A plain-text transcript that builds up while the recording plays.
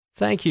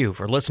Thank you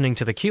for listening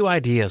to the Q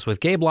Ideas with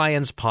Gabe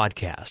Lyons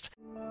podcast.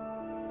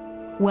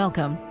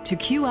 Welcome to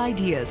Q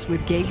Ideas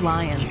with Gabe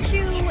Lyons.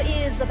 Q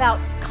is about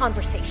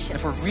conversation.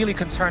 If we're really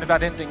concerned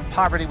about ending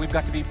poverty, we've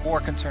got to be more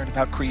concerned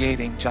about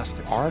creating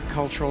justice. Our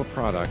cultural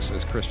products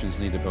as Christians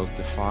need to both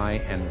defy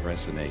and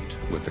resonate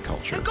with the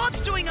culture. And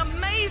God's doing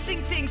amazing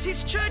things.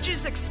 His church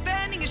is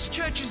expanding. His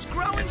church is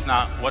growing. It's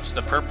not what's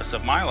the purpose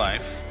of my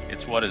life.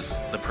 It's what is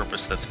the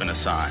purpose that's been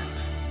assigned.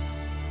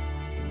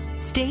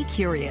 Stay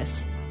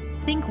curious.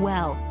 Think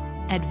well.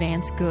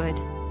 Advance good.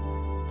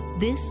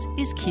 This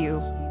is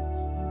Q.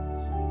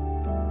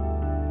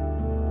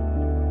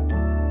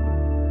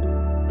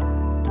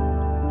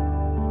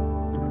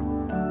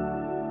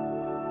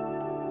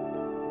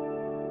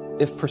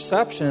 If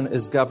perception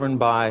is governed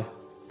by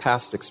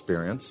past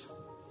experience,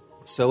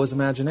 so is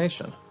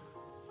imagination,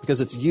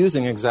 because it's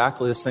using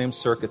exactly the same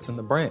circuits in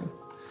the brain.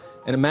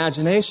 And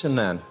imagination,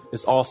 then,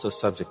 is also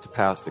subject to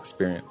past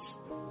experience.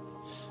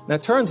 Now,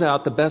 it turns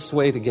out the best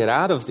way to get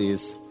out of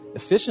these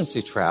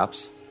efficiency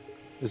traps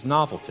is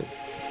novelty.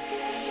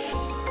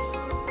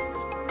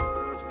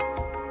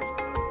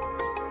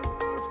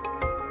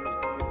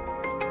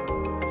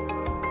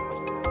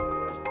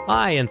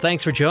 Hi, and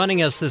thanks for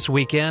joining us this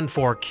weekend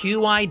for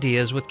Q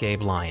Ideas with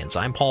Gabe Lyons.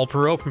 I'm Paul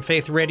Perot from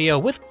Faith Radio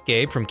with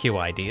Gabe from Q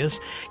Ideas.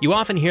 You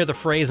often hear the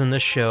phrase in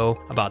this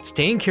show about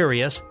staying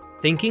curious,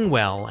 thinking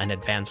well, and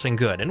advancing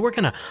good. And we're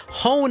going to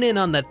hone in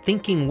on that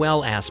thinking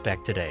well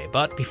aspect today.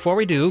 But before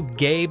we do,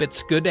 Gabe,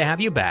 it's good to have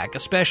you back,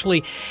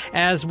 especially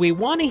as we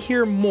want to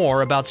hear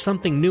more about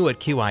something new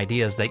at Q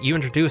Ideas that you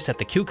introduced at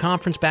the Q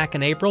Conference back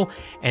in April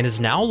and is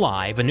now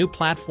live, a new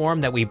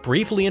platform that we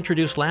briefly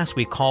introduced last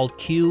week called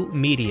Q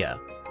Media.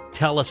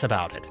 Tell us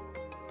about it.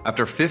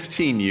 After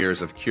 15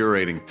 years of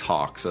curating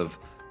talks, of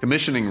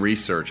commissioning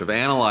research, of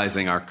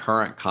analyzing our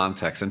current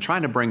context, and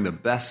trying to bring the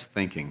best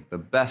thinking, the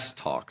best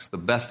talks, the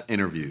best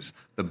interviews,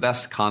 the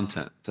best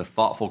content to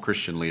thoughtful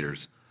Christian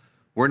leaders,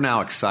 we're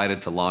now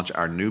excited to launch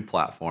our new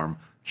platform,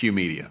 Q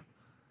Media.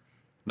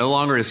 No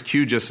longer is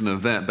Q just an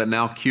event, but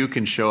now Q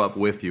can show up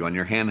with you on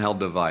your handheld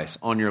device,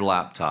 on your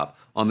laptop,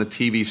 on the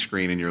TV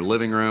screen in your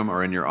living room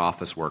or in your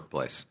office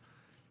workplace.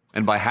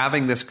 And by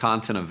having this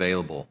content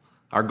available,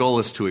 our goal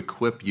is to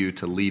equip you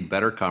to lead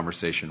better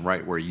conversation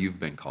right where you've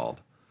been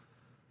called.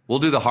 We'll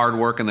do the hard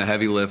work and the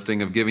heavy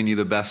lifting of giving you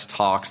the best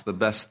talks, the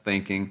best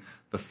thinking,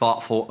 the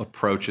thoughtful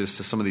approaches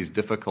to some of these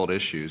difficult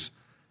issues.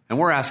 And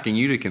we're asking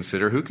you to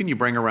consider, who can you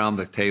bring around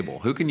the table?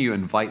 Who can you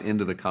invite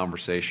into the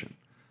conversation?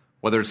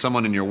 Whether it's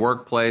someone in your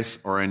workplace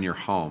or in your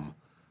home,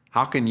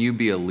 how can you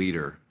be a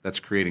leader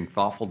that's creating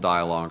thoughtful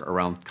dialogue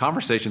around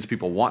conversations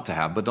people want to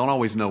have but don't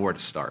always know where to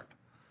start?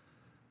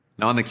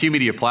 Now, on the Q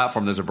Media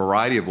platform, there's a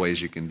variety of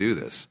ways you can do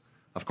this.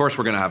 Of course,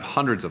 we're going to have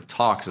hundreds of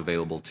talks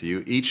available to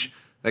you, each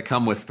that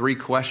come with 3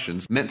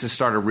 questions meant to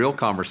start a real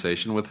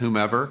conversation with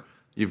whomever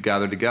you've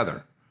gathered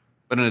together.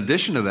 But in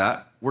addition to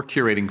that, we're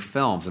curating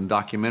films and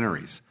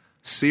documentaries,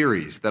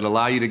 series that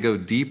allow you to go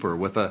deeper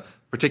with a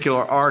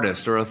particular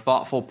artist or a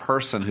thoughtful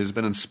person who's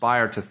been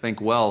inspired to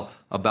think well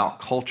about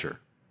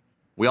culture.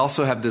 We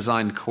also have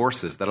designed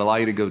courses that allow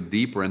you to go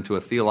deeper into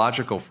a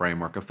theological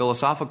framework, a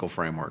philosophical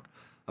framework,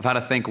 of how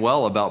to think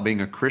well about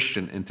being a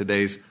Christian in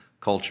today's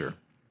culture.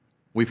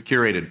 We've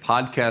curated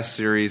podcast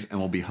series and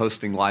we'll be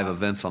hosting live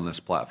events on this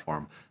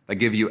platform that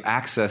give you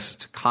access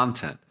to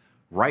content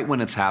right when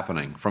it's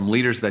happening from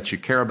leaders that you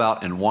care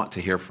about and want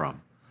to hear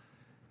from.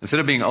 Instead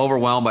of being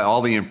overwhelmed by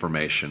all the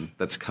information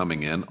that's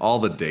coming in, all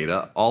the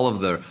data, all of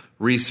the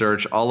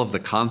research, all of the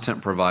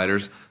content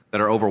providers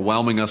that are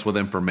overwhelming us with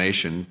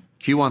information,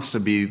 Q wants to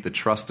be the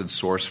trusted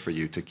source for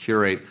you to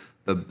curate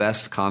the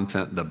best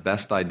content, the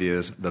best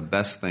ideas, the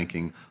best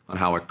thinking on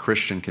how a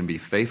Christian can be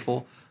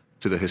faithful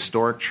to the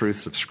historic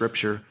truths of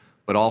Scripture,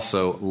 but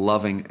also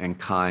loving and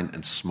kind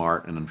and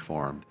smart and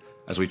informed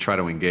as we try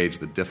to engage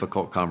the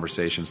difficult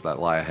conversations that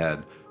lie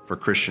ahead for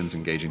Christians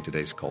engaging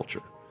today's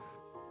culture.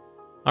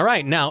 All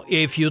right, now,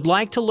 if you'd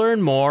like to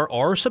learn more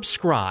or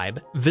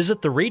subscribe,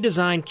 visit the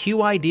redesigned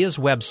Q Ideas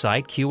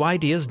website,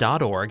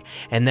 qideas.org,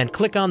 and then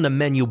click on the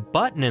menu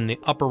button in the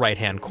upper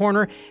right-hand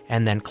corner,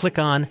 and then click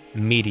on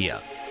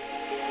Media.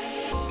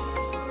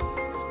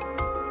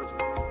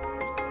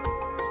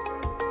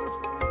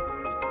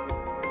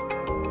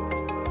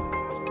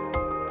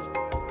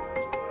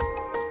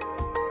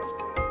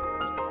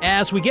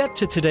 As we get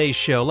to today's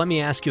show, let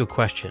me ask you a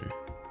question.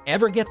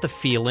 Ever get the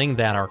feeling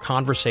that our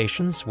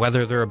conversations,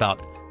 whether they're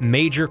about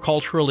major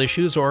cultural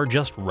issues or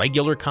just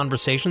regular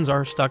conversations,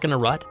 are stuck in a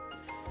rut?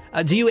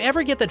 Do you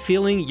ever get that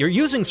feeling you're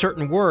using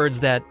certain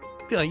words that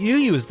you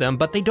use them,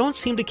 but they don't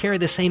seem to carry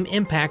the same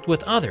impact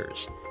with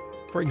others?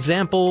 For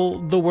example,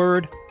 the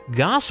word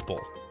gospel.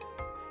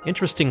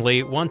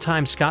 Interestingly, one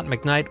time Scott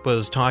McKnight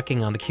was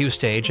talking on the Q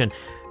stage and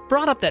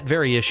brought up that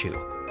very issue.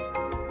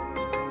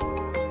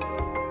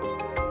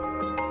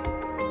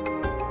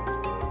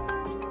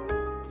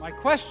 My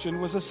question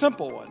was a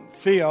simple one.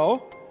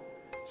 Theo,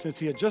 since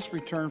he had just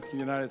returned from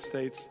the United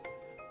States,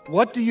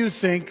 what do you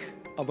think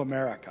of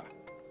America?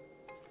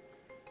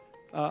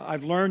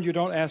 I've learned you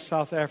don't ask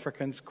South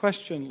Africans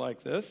questions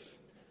like this.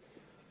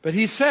 But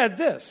he said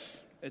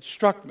this, it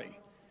struck me.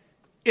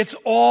 It's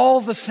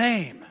all the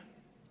same.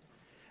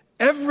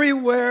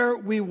 Everywhere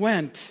we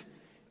went,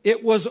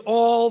 it was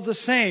all the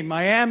same.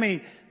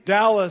 Miami,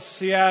 Dallas,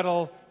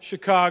 Seattle,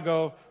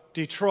 Chicago,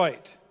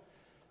 Detroit.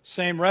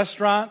 Same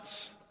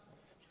restaurants,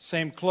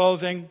 same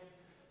clothing,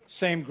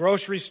 same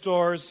grocery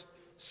stores,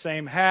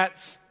 same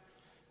hats,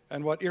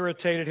 and what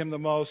irritated him the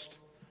most,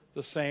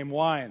 the same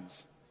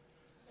wines.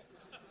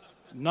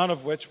 None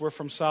of which were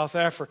from South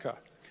Africa.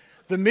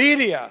 The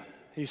media,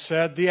 he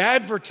said, the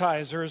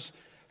advertisers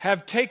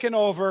have taken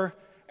over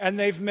and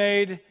they've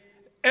made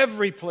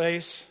every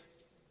place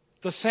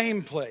the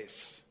same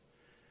place.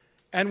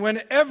 And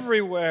when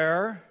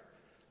everywhere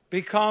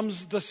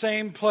becomes the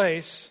same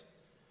place,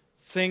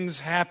 things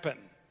happen.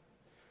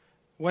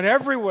 When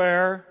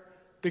everywhere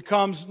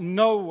becomes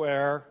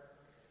nowhere,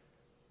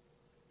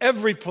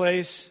 every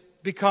place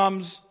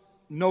becomes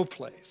no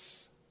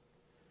place.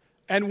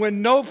 And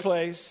when no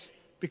place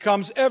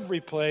becomes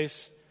every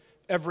place,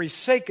 every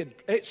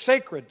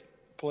sacred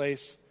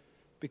place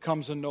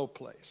becomes a no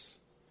place.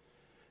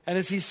 And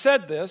as he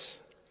said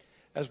this,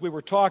 as we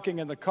were talking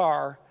in the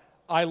car,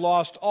 I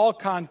lost all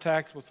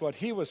contact with what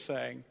he was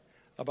saying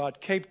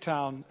about Cape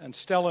Town and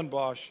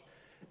Stellenbosch,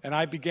 and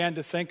I began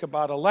to think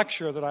about a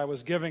lecture that I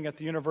was giving at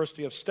the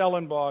University of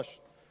Stellenbosch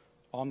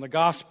on the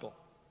gospel.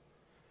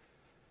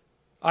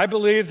 I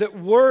believe that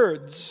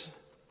words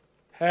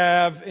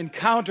have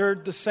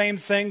encountered the same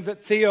thing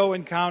that Theo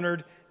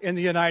encountered in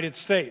the United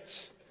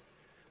States.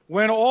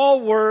 When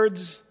all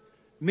words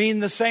mean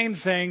the same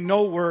thing,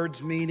 no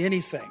words mean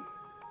anything.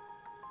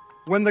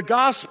 When the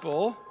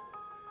gospel,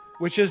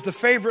 which is the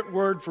favorite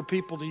word for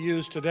people to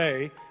use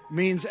today,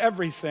 means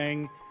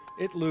everything,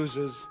 it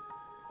loses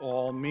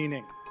all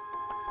meaning.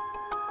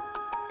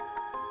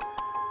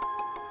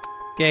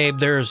 Gabe,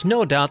 there's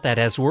no doubt that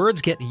as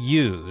words get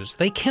used,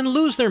 they can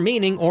lose their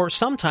meaning or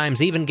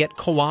sometimes even get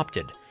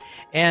co-opted.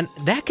 And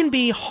that can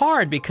be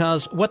hard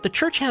because what the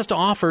church has to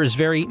offer is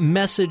very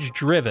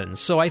message-driven.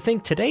 So I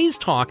think today's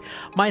talk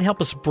might help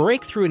us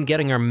break through in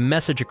getting our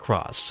message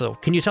across. So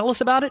can you tell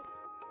us about it?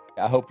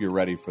 I hope you're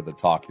ready for the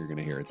talk you're going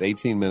to hear. It's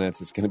 18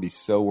 minutes. It's going to be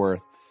so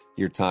worth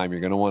your time.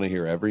 You're going to want to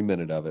hear every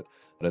minute of it.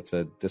 But it's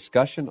a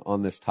discussion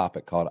on this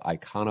topic called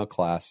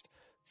iconoclast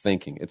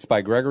thinking. It's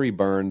by Gregory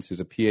Burns, who's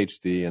a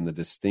PhD and the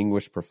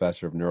distinguished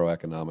professor of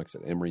neuroeconomics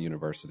at Emory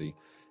University.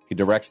 He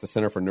directs the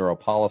Center for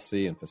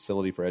Neuropolicy and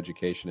Facility for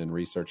Education and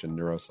Research in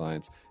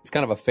Neuroscience. It's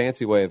kind of a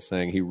fancy way of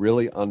saying he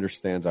really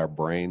understands our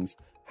brains,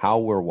 how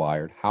we're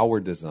wired, how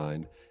we're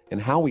designed, and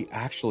how we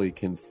actually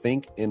can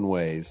think in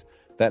ways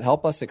that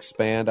help us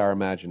expand our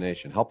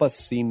imagination, help us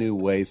see new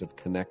ways of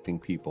connecting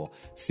people,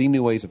 see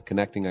new ways of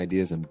connecting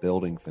ideas and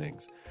building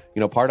things. You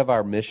know, part of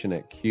our mission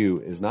at Q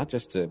is not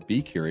just to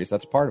be curious,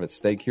 that's part of it,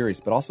 stay curious,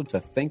 but also to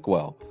think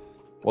well.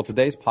 Well,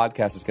 today's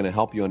podcast is going to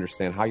help you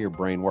understand how your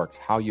brain works,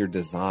 how you're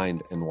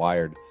designed and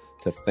wired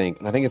to think.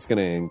 And I think it's going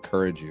to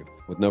encourage you.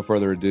 With no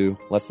further ado,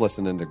 let's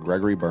listen into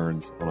Gregory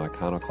Burns on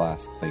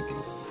iconoclast thinking.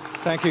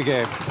 Thank you,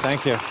 Gabe.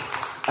 Thank you.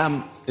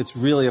 It's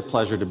really a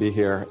pleasure to be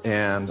here,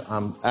 and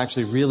I'm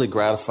actually really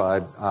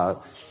gratified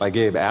by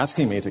Gabe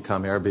asking me to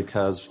come here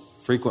because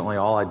frequently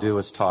all I do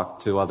is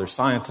talk to other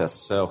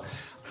scientists. So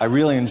I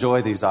really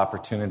enjoy these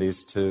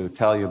opportunities to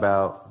tell you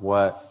about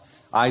what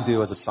I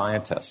do as a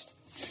scientist.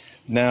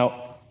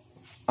 Now,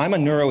 I'm a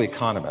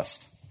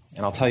neuroeconomist,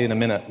 and I'll tell you in a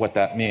minute what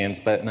that means,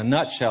 but in a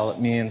nutshell, it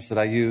means that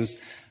I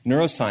use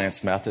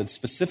neuroscience methods,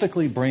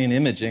 specifically brain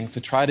imaging, to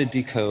try to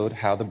decode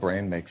how the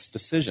brain makes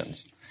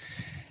decisions.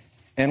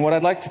 And what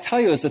I'd like to tell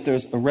you is that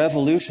there's a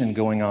revolution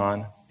going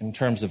on in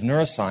terms of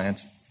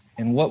neuroscience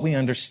and what we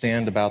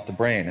understand about the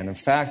brain. And in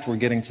fact, we're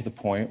getting to the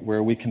point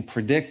where we can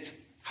predict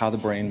how the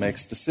brain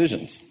makes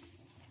decisions.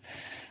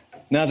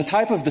 Now, the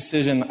type of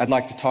decision I'd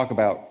like to talk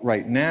about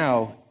right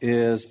now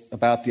is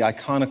about the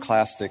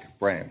iconoclastic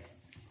brain.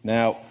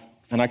 Now,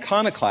 an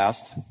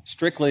iconoclast,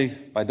 strictly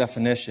by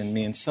definition,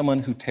 means someone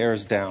who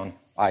tears down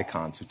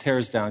icons, who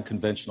tears down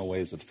conventional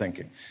ways of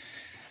thinking.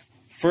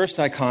 First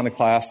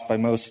iconoclast, by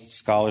most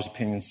scholars'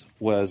 opinions,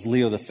 was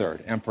Leo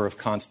III, Emperor of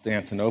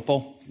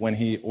Constantinople, when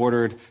he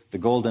ordered the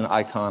golden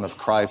icon of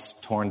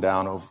Christ torn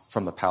down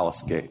from the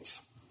palace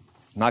gates.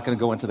 I'm not going to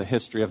go into the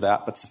history of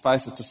that, but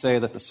suffice it to say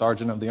that the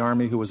sergeant of the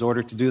army who was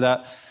ordered to do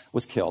that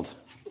was killed.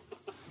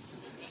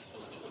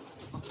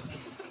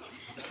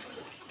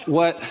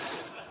 But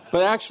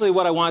actually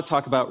what I want to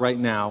talk about right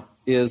now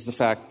is the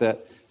fact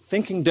that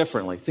thinking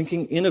differently,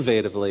 thinking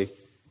innovatively,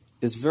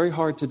 is very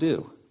hard to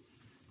do.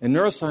 And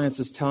neuroscience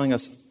is telling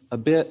us a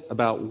bit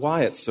about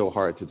why it's so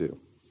hard to do.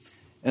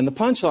 And the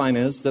punchline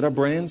is that our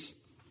brains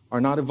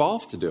are not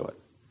evolved to do it.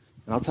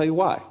 And I'll tell you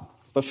why.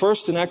 But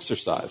first, an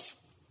exercise.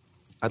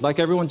 I'd like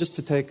everyone just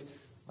to take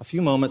a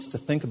few moments to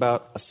think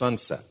about a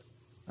sunset.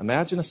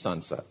 Imagine a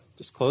sunset.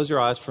 Just close your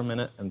eyes for a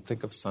minute and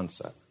think of a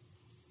sunset.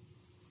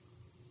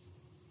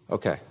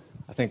 Okay,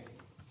 I think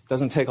it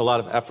doesn't take a lot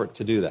of effort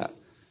to do that.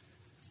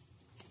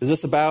 Is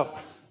this about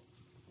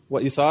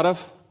what you thought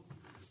of?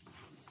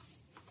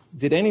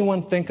 Did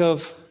anyone think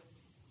of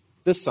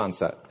this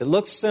sunset? It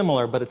looks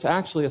similar, but it's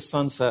actually a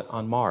sunset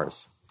on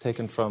Mars.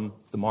 taken from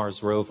the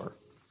Mars rover.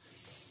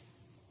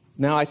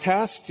 Now, I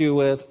tasked you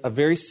with a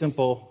very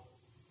simple,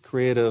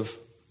 creative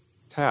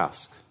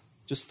task.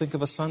 Just think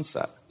of a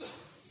sunset.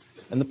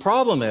 And the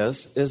problem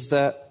is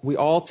that we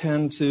all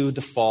tend to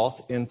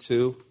default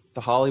into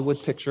the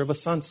Hollywood picture of a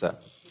sunset.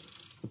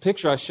 The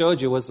picture I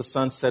showed you was the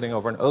sun setting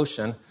over an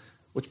ocean,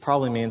 which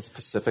probably means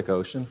Pacific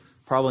Ocean,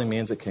 probably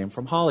means it came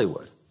from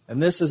Hollywood.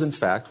 And this is, in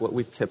fact, what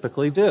we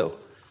typically do.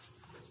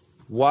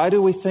 Why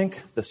do we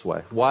think this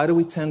way? Why do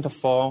we tend to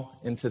fall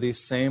into these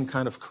same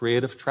kind of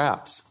creative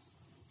traps?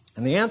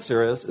 And the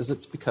answer is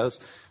it's because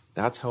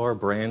that's how our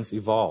brains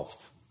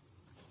evolved.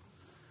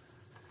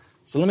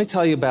 So let me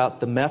tell you about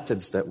the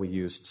methods that we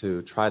use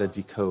to try to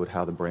decode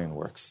how the brain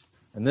works.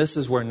 And this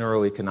is where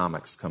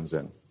neuroeconomics comes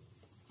in.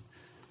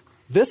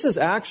 This is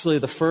actually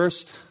the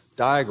first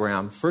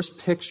diagram, first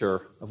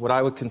picture of what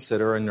I would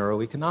consider a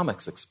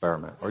neuroeconomics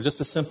experiment, or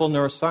just a simple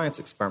neuroscience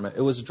experiment.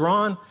 It was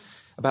drawn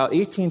about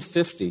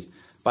 1850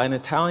 by an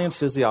Italian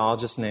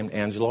physiologist named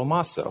Angelo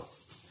Masso.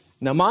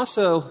 Now,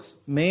 Masso's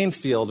main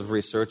field of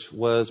research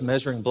was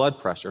measuring blood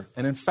pressure,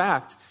 and in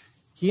fact,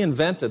 he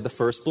invented the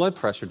first blood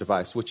pressure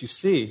device, which you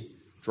see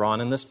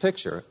drawn in this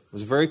picture. It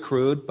was very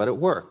crude, but it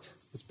worked.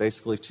 It was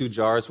basically 2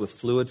 jars with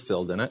fluid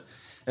filled in it,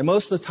 and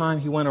most of the time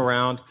he went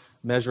around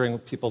measuring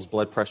people's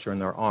blood pressure in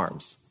their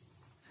arms.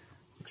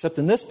 Except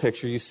in this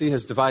picture, you see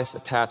his device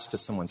attached to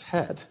someone's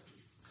head.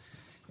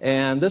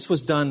 And this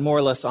was done more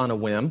or less on a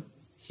whim.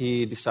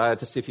 He decided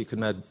to see if he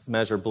could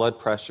measure blood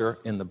pressure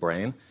in the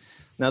brain.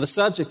 Now, the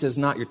subject is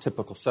not your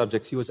typical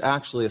subject. He was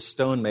actually a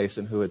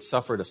stonemason who had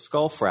suffered a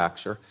skull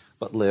fracture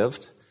but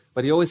lived.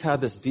 But he always had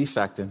this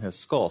defect in his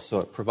skull, so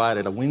it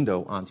provided a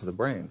window onto the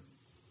brain.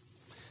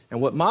 And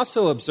what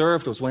Masso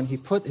observed was when he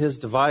put his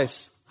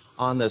device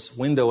on this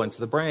window into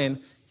the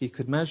brain, he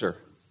could measure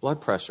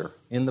blood pressure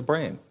in the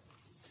brain.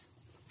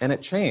 And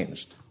it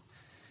changed.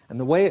 And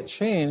the way it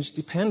changed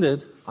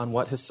depended on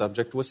what his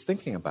subject was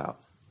thinking about,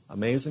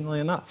 amazingly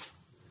enough.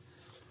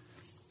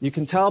 You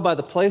can tell by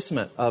the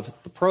placement of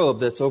the probe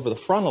that's over the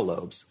frontal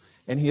lobes.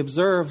 And he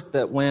observed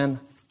that when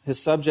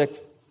his subject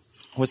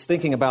was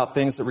thinking about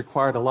things that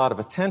required a lot of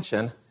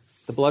attention,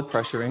 the blood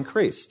pressure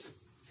increased.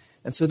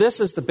 And so this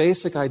is the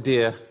basic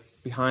idea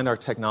behind our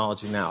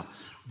technology now,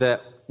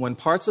 that when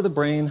parts of the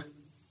brain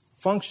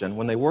function,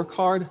 when they work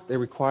hard, they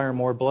require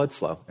more blood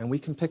flow, and we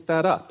can pick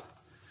that up.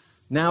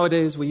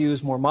 Nowadays, we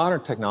use more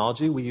modern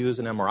technology. We use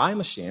an MRI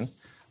machine,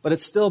 but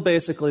it's still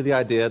basically the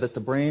idea that the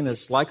brain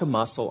is like a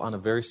muscle on a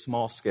very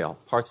small scale.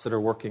 Parts that are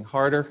working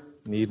harder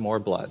need more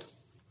blood.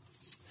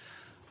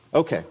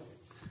 Okay,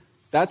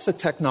 that's the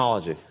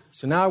technology.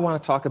 So now I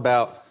want to talk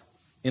about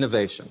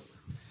innovation.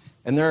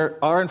 And there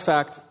are, in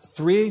fact,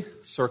 3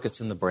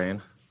 circuits in the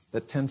brain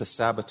that tend to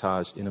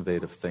sabotage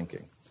innovative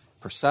thinking: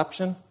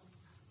 perception,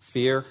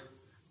 fear,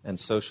 and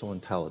social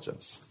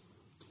intelligence.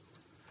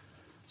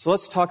 So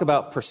let's talk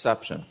about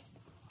perception.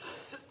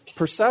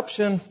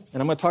 Perception,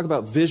 and I'm going to talk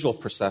about visual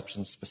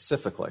perception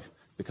specifically,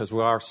 because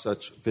we are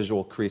such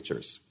visual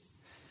creatures.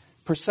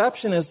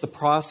 Perception is the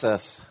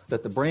process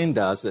that the brain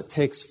does that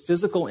takes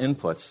physical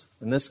inputs,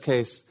 in this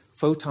case,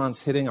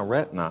 photons hitting a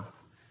retina,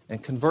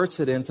 and converts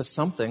it into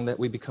something that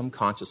we become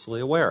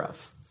consciously aware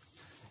of.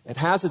 It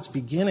has its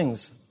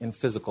beginnings in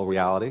physical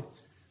reality,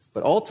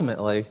 but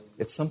ultimately,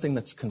 it's something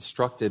that's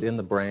constructed in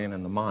the brain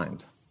and the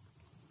mind.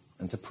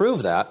 And to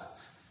prove that,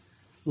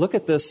 look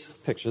at this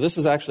picture. This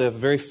is actually a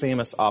very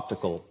famous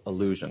optical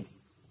illusion.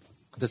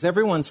 Does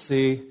everyone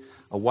see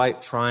a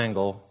white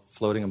triangle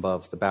floating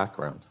above the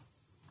background?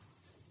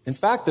 In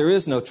fact, there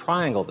is no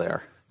triangle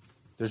there.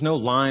 There's no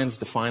lines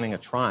defining a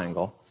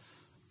triangle,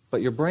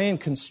 but your brain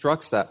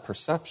constructs that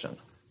perception.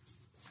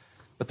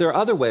 But there are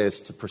other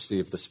ways to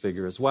perceive this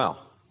figure as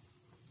well.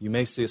 You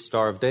may see a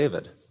Star of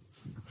David.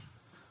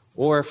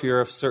 Or if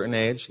you're of a certain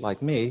age,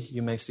 like me,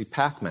 you may see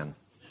Pac-Man.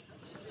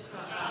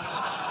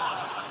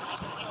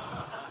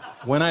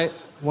 When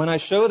I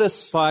show this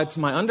slide to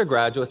my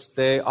undergraduates,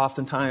 they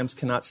oftentimes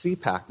cannot see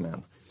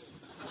Pac-Man.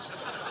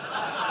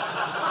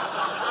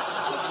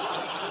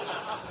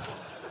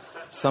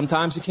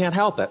 Sometimes you can't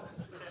help it.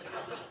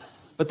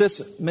 But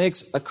this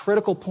makes a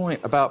critical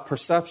point about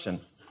perception,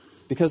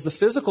 because the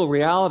physical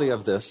reality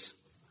of this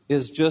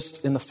is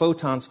just in the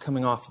photons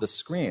coming off the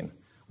screen.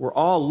 We're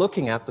all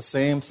looking at the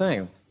same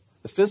thing.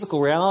 The physical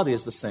reality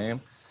is the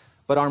same,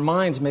 but our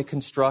minds may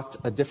construct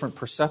a different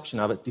perception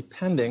of it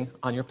depending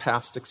on your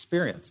past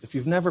experience. If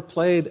you've never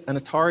played an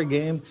Atari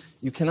game,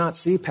 you cannot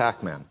see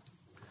Pac-Man.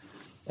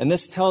 And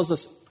this tells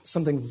us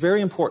something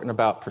very important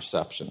about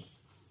perception,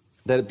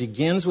 that it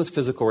begins with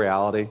physical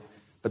reality,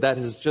 but that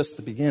is just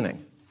the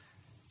beginning.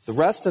 The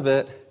rest of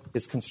it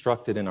is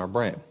constructed in our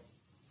brain.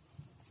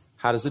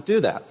 How does it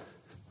do that?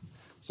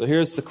 So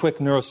here's the quick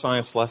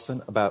neuroscience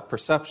lesson about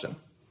perception.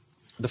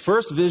 The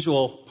first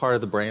visual part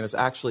of the brain is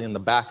actually in the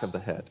back of the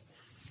head.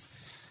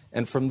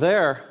 And from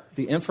there,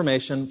 the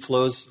information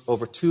flows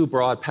over 2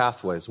 broad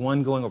pathways,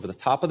 one going over the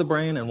top of the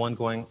brain and one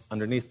going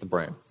underneath the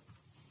brain.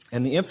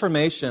 And the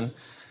information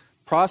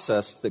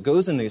process that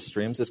goes in these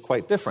streams is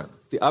quite different.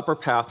 The upper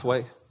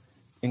pathway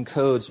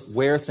encodes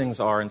where things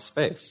are in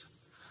space,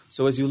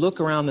 So as you look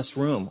around this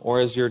room or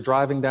as you're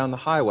driving down the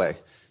highway,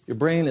 your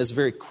brain is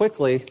very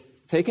quickly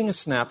taking a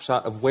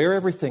snapshot of where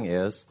everything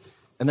is,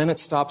 and then it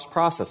stops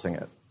processing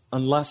it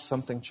unless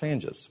something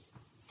changes.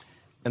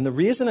 And the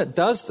reason it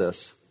does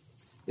this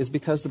is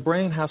because the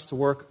brain has to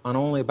work on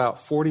only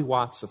about 40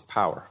 watts of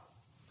power.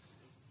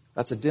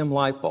 That's a dim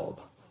light bulb.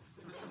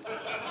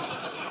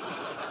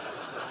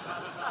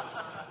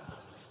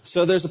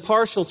 So there's a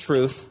partial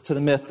truth to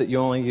the myth that you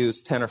only use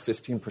 10 or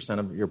 15%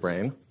 of your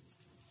brain.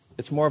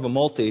 It's more of a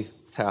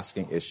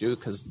multitasking issue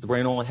because the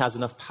brain only has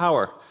enough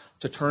power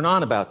to turn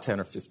on about 10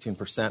 or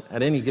 15%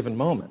 at any given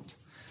moment.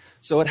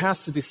 So it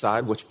has to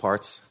decide which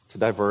parts to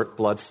divert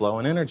blood flow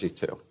and energy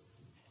to,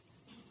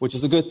 which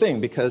is a good thing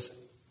because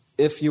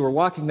if you were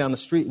walking down the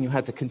street and you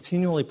had to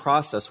continually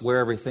process where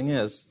everything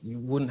is, you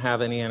wouldn't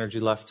have any energy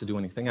left to do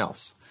anything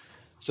else.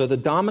 So the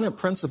dominant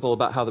principle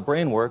about how the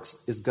brain works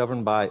is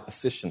governed by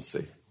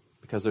efficiency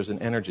because there's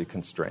an energy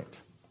constraint.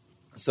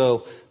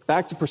 So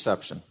back to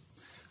perception.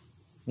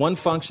 One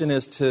function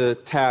is to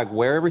tag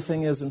where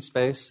everything is in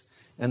space,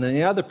 and then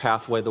the other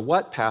pathway, the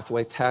what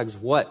pathway, tags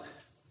what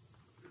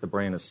the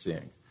brain is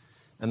seeing.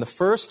 And the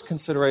first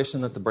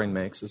consideration that the brain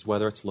makes is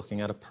whether it's looking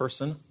at a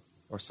person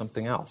or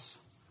something else.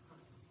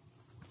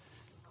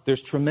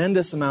 There's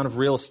tremendous amount of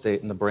real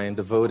estate in the brain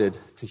devoted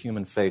to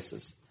human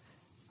faces.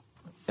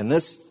 And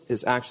this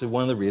is actually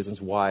one of the reasons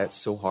why it's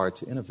so hard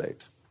to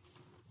innovate.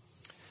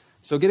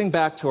 So getting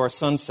back to our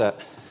sunset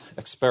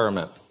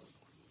experiment.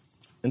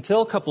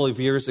 Until a couple of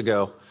years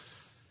ago,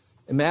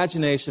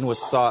 imagination was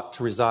thought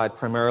to reside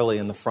primarily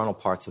in the frontal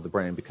parts of the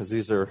brain because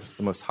these are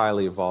the most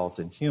highly evolved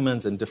in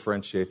humans and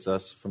differentiates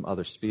us from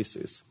other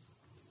species.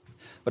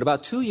 But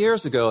about 2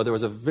 years ago, there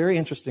was a very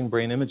interesting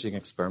brain imaging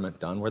experiment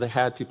done where they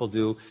had people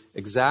do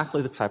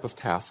exactly the type of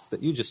task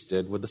that you just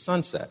did with the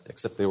sunset,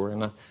 except they were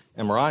in an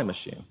MRI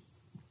machine.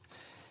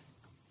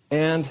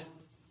 And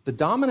the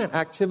dominant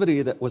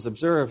activity that was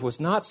observed was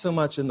not so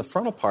much in the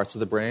frontal parts of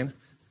the brain,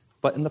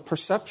 but in the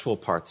perceptual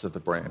parts of the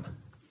brain.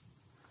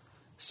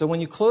 So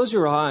when you close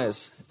your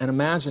eyes and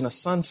imagine a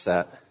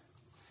sunset,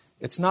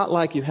 it's not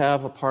like you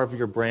have a part of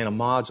your brain, a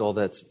module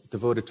that's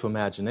devoted to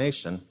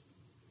imagination.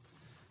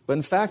 But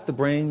in fact, the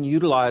brain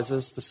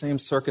utilizes the same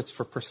circuits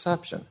for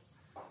perception.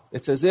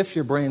 It's as if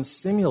your brain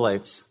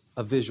simulates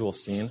a visual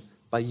scene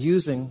by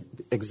using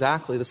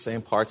exactly the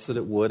same parts that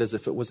it would as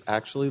if it was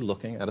actually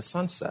looking at a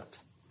sunset.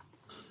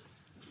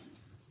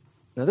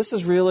 Now, this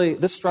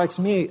strikes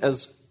me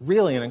as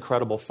really an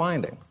incredible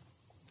finding.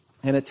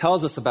 And it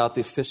tells us about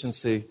the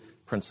efficiency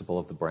principle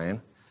of the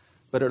brain,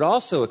 but it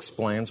also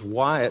explains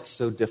why it's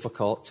so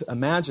difficult to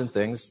imagine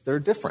things that are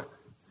different.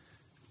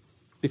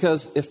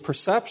 Because if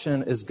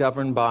perception is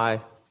governed by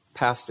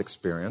past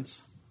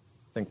experience,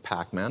 think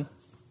Pac-Man,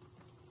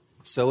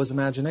 so is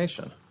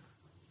imagination,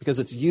 because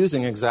it's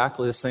using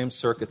exactly the same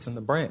circuits in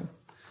the brain.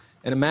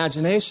 And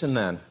imagination,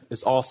 then,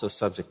 is also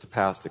subject to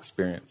past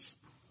experience.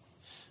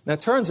 Now,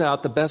 it turns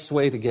out the best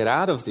way to get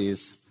out of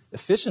these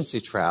efficiency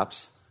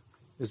traps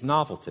is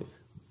novelty.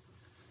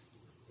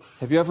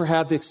 Have you ever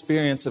had the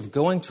experience of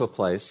going to a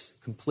place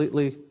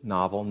completely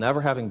novel, never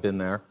having been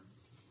there,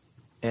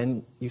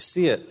 and you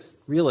see it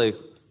really,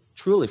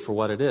 truly for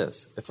what it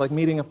is? It's like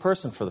meeting a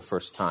person for the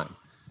first time.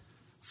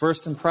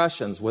 First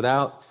impressions,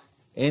 without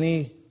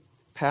any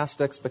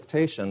past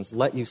expectations,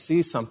 let you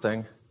see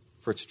something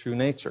for its true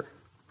nature.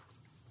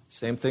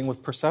 Same thing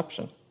with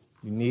perception.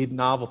 You need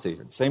novelty.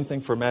 Same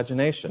thing for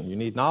imagination. You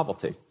need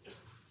novelty.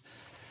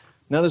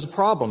 Now, there's a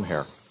problem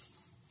here,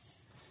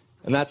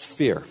 and that's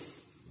fear.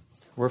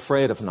 We're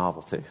afraid of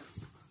novelty.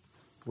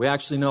 We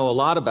actually know a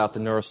lot about the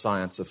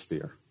neuroscience of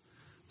fear.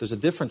 There's a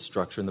different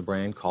structure in the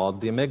brain called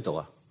the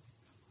amygdala.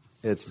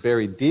 It's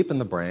buried deep in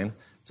the brain.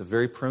 It's a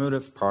very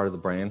primitive part of the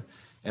brain,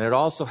 and it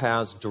also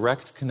has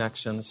direct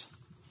connections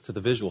to the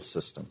visual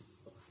system.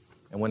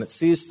 And when it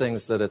sees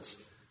things that it's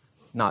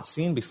not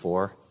seen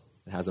before,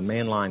 it has a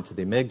main line to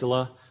the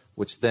amygdala,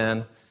 which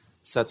then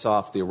sets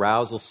off the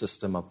arousal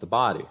system of the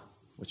body,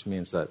 which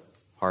means that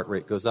heart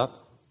rate goes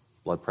up,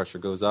 blood pressure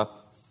goes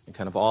up, and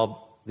kind of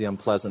all the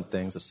unpleasant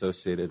things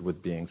associated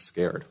with being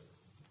scared.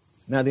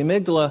 Now, the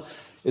amygdala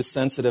is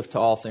sensitive to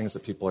all things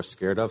that people are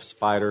scared of,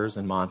 spiders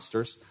and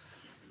monsters.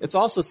 It's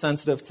also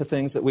sensitive to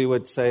things that we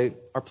would say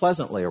are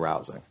pleasantly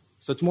arousing.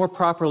 So it's more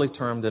properly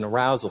termed an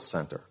arousal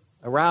center.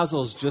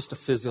 Arousal is just a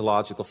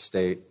physiological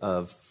state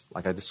of,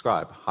 like I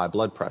described, high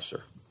blood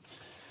pressure.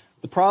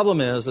 The problem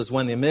is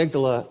when the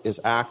amygdala is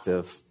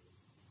active,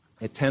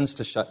 it tends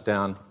to shut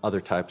down other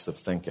types of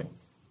thinking.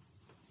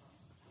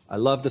 I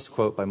love this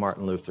quote by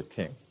Martin Luther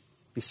King.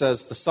 He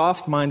says, "The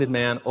soft-minded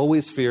man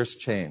always fears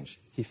change.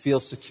 He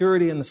feels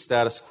security in the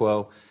status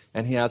quo,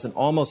 and he has an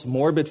almost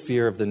morbid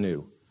fear of the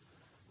new.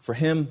 For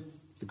him,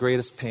 the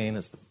greatest pain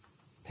is the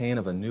pain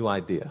of a new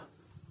idea."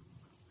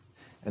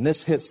 And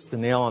this hits the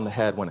nail on the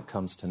head when it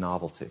comes to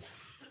novelty.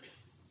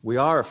 We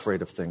are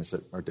afraid of things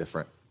that are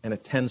different, and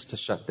it tends to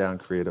shut down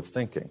creative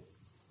thinking.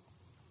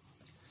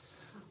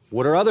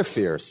 What are other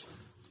fears?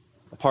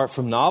 Apart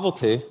from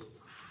novelty,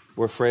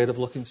 we're afraid of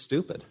looking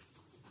stupid.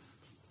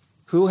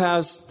 Who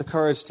has the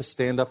courage to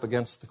stand up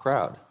against the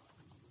crowd?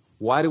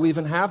 Why do we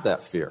even have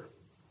that fear?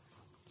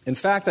 In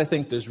fact, I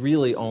think there's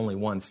really only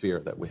one fear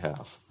that we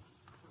have.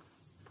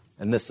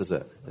 And this is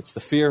it. It's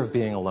the fear of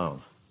being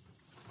alone.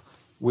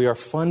 We are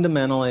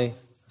fundamentally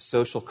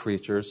social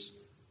creatures.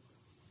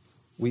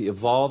 We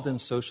evolved in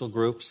social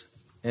groups,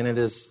 and it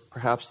is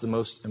perhaps the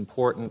most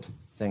important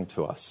thing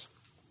to us.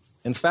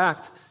 In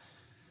fact,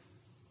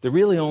 there are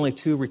really only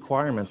two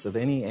requirements of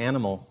any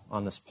animal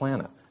on this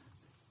planet.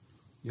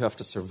 You have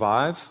to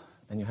survive,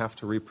 and you have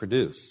to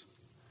reproduce.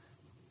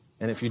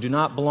 And if you do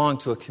not belong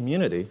to a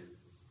community,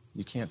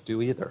 you can't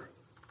do either.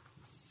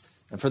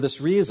 And for this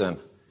reason,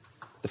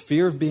 the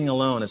fear of being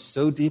alone is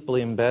so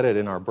deeply embedded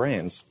in our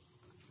brains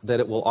that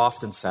it will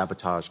often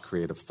sabotage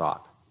creative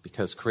thought,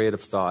 because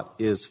creative thought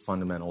is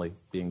fundamentally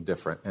being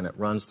different, and it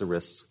runs the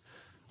risks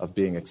of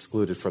being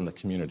excluded from the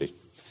community.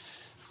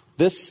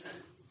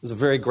 This is a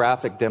very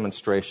graphic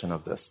demonstration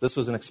of this. This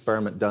was an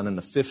experiment done in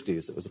the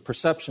 50s. It was a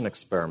perception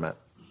experiment.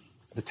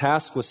 The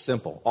task was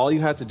simple. All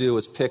you had to do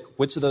was pick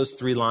which of those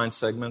three line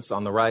segments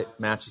on the right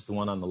matches the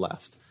one on the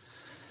left.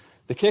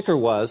 The kicker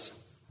was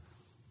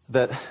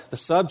that the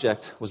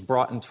subject was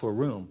brought into a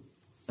room,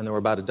 and there were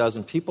about a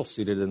dozen people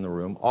seated in the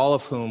room, all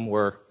of whom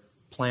were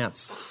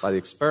plants by the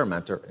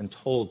experimenter and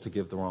told to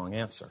give the wrong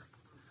answer.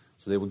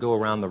 So they would go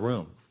around the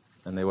room,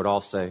 and they would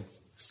all say,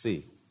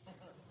 C,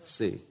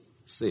 C,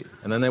 C.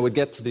 And then they would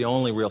get to the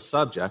only real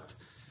subject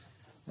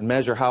and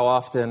measure how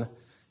often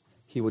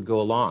he would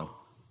go along.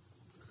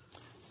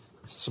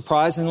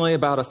 Surprisingly,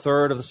 about a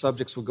third of the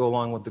subjects would go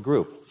along with the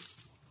group.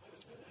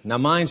 Now,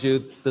 mind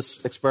you,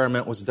 this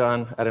experiment was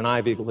done at an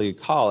Ivy League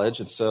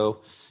college, and so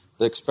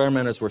the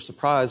experimenters were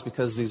surprised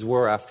because these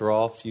were, after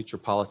all, future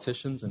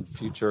politicians and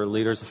future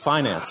leaders of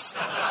finance.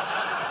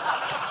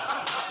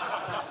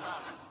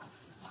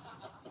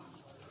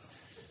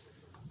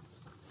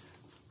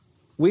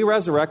 We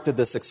resurrected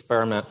this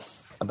experiment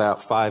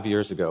about 5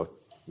 years ago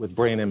with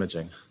brain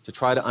imaging to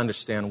try to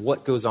understand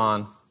what goes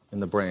on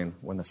in the brain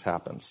when this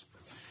happens.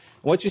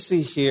 What you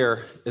see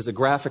here is a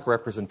graphic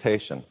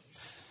representation.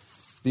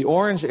 The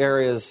orange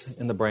areas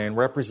in the brain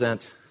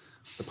represent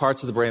the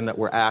parts of the brain that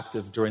were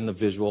active during the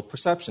visual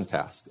perception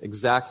task.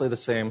 Exactly the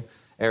same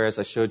areas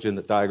I showed you in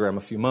the diagram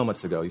a few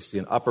moments ago. You see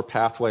an upper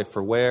pathway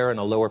for where and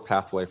a lower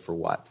pathway for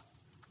what.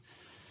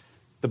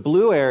 The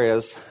blue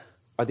areas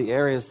are the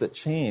areas that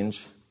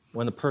change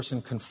when the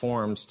person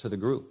conforms to the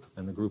group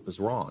and the group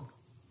is wrong.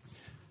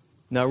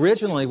 Now,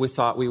 originally we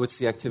thought we would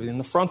see activity in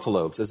the frontal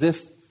lobes, as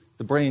if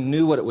the brain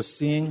knew what it was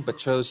seeing but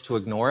chose to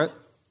ignore it.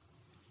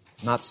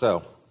 Not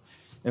so.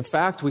 In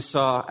fact, we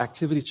saw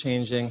activity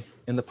changing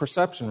in the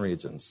perception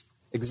regions,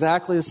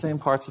 exactly the same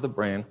parts of the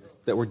brain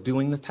that were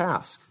doing the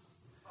task.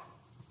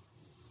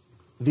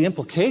 The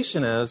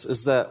implication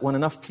is that when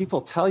enough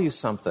people tell you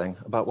something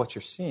about what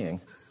you're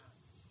seeing,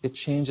 it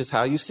changes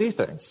how you see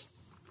things.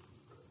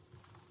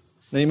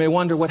 Now, you may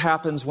wonder what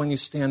happens when you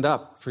stand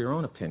up for your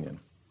own opinion.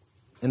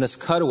 In this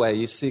cutaway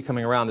you see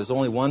coming around, there's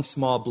only one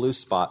small blue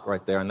spot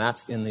right there, and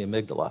that's in the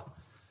amygdala,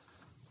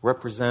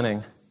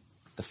 representing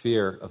the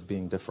fear of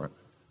being different.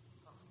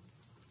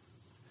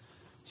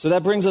 So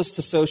that brings us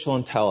to social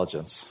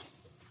intelligence.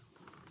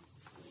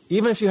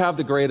 Even if you have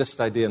the greatest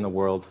idea in the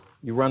world,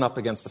 you run up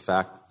against the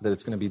fact that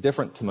it's going to be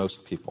different to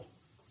most people.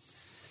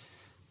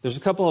 There's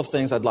a couple of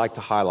things I'd like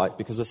to highlight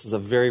because this is a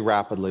very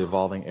rapidly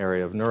evolving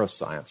area of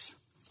neuroscience.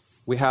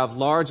 We have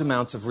large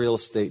amounts of real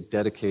estate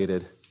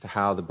dedicated to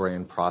how the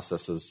brain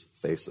processes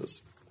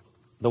faces.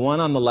 The one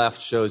on the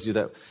left shows you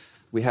that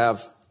we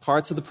have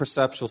parts of the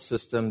perceptual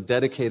system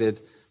dedicated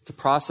to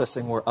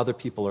processing where other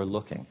people are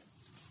looking.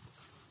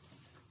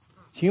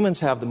 Humans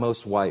have the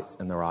most white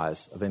in their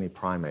eyes of any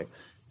primate,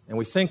 and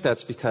we think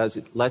that's because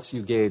it lets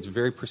you gauge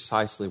very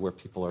precisely where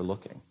people are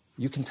looking.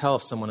 You can tell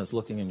if someone is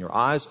looking in your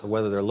eyes or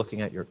whether they're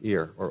looking at your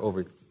ear or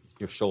over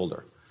your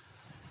shoulder.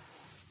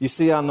 You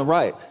see on the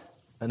right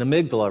an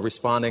amygdala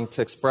responding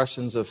to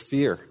expressions of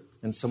fear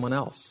in someone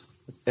else,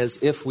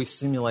 as if we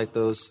simulate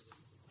those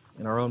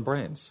in our own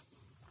brains.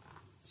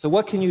 So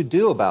what can you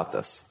do about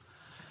this?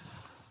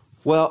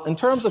 Well, in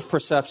terms of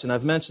perception,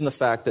 I've mentioned the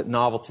fact that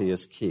novelty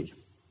is key,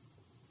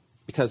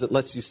 because it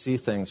lets you see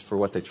things for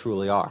what they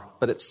truly are.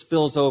 But it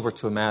spills over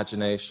to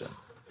imagination.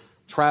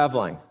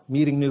 Traveling,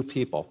 meeting new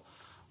people,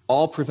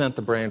 all prevent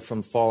the brain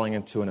from falling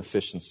into an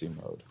efficiency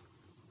mode.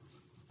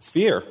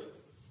 Fear.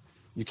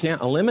 You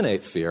can't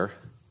eliminate fear.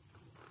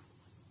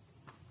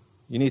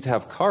 You need to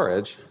have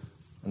courage,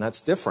 and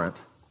that's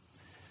different.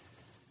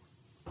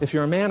 If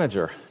you're a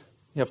manager,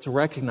 you have to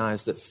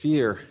recognize that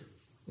fear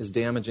is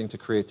damaging to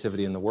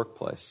creativity in the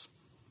workplace.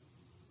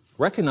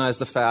 Recognize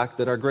the fact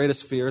that our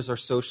greatest fears are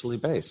socially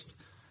based.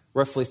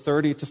 Roughly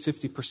 30 to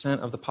 50%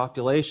 of the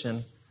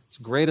population's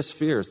greatest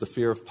fear is the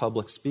fear of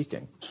public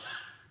speaking.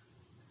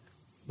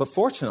 But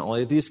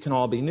fortunately, these can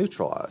all be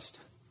neutralized.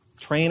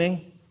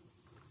 Training,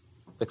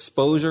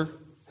 exposure,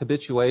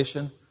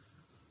 habituation,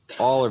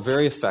 all are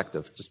very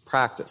effective. Just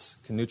practice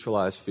can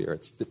neutralize fear.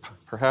 It's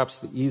perhaps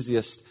the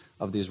easiest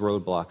of these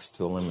roadblocks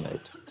to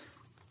eliminate.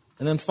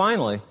 And then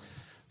finally,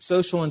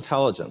 social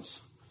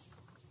intelligence.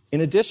 In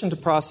addition to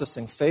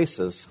processing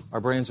faces, our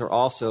brains are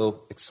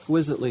also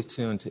exquisitely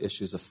tuned to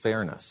issues of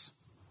fairness.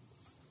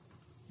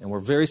 And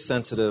we're very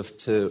sensitive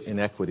to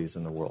inequities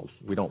in the world.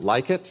 We don't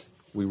like it.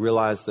 We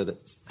realize that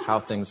it's how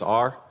things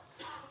are.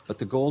 But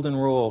the golden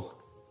rule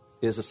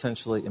is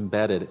essentially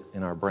embedded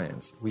in our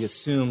brains. We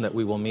assume that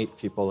we will meet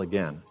people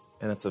again.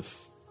 And it's a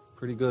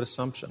pretty good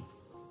assumption.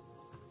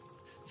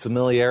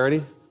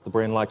 Familiarity. The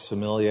brain likes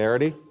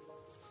familiarity.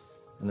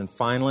 And then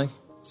finally,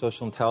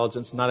 social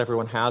intelligence. Not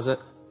everyone has it.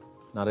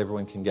 Not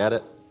everyone can get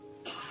it.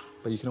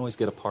 But you can always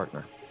get a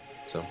partner.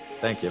 So,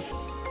 thank you.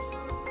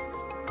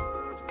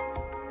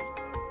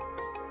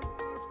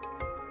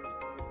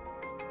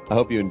 I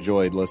hope you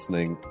enjoyed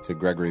listening to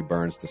Gregory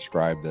Burns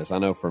describe this. I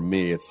know for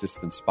me, it's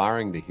just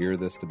inspiring to hear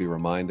this, to be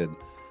reminded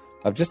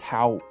of just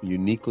how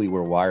uniquely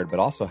we're wired, but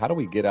also how do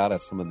we get out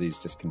of some of these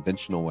just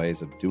conventional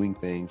ways of doing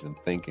things and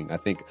thinking. I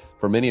think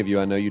for many of you,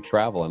 I know you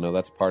travel. I know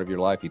that's part of your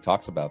life. He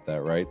talks about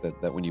that, right?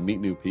 That when you meet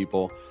new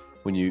people,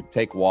 when you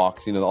take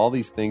walks, all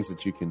these things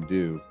that you can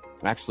do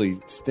actually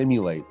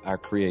stimulate our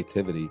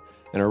creativity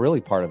and are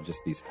really part of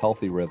just these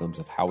healthy rhythms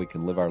of how we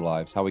can live our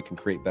lives, how we can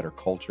create better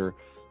culture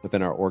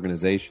within our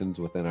organizations,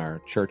 within our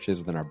churches,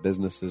 within our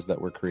businesses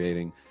that we're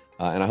creating.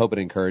 And I hope it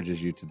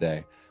encourages you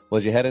today. Well,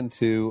 as you head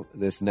into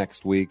this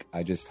next week,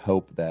 I just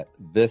hope that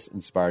this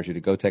inspires you to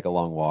go take a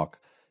long walk,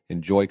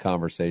 enjoy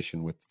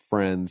conversation with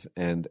friends,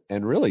 and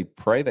really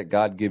pray that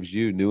God gives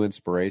you new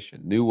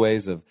inspiration, new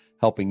ways of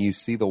helping you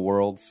see the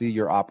world, see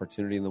your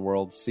opportunity in the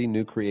world, see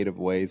new creative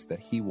ways that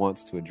He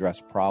wants to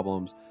address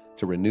problems,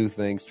 to renew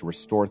things, to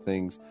restore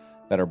things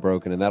that are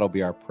broken. And that'll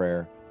be our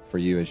prayer for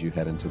you as you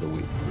head into the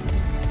week.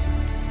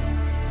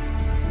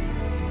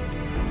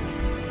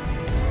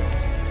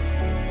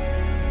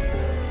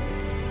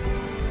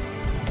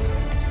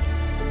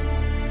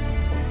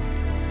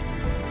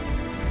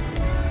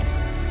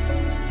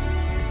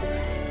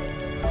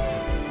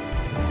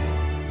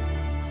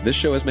 This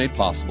show is made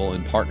possible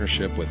in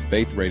partnership with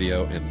Faith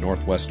Radio and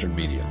Northwestern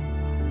Media.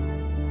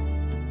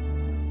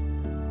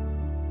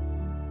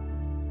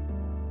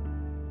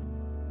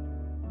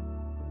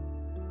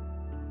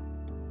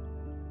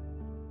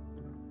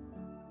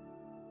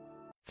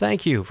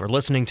 Thank you for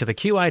listening to the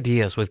Q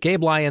Ideas with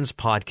Gabe Lyons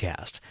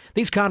podcast.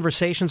 These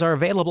conversations are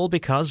available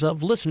because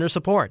of listener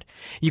support.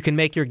 You can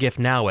make your gift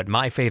now at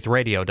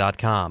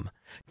myfaithradio.com.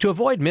 To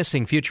avoid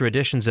missing future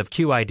editions of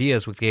Q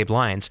Ideas with Gabe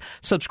Lyons,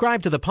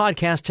 subscribe to the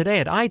podcast today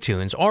at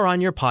iTunes or on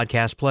your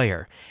podcast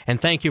player.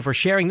 And thank you for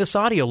sharing this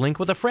audio link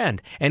with a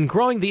friend and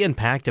growing the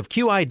impact of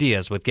Q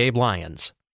Ideas with Gabe Lyons.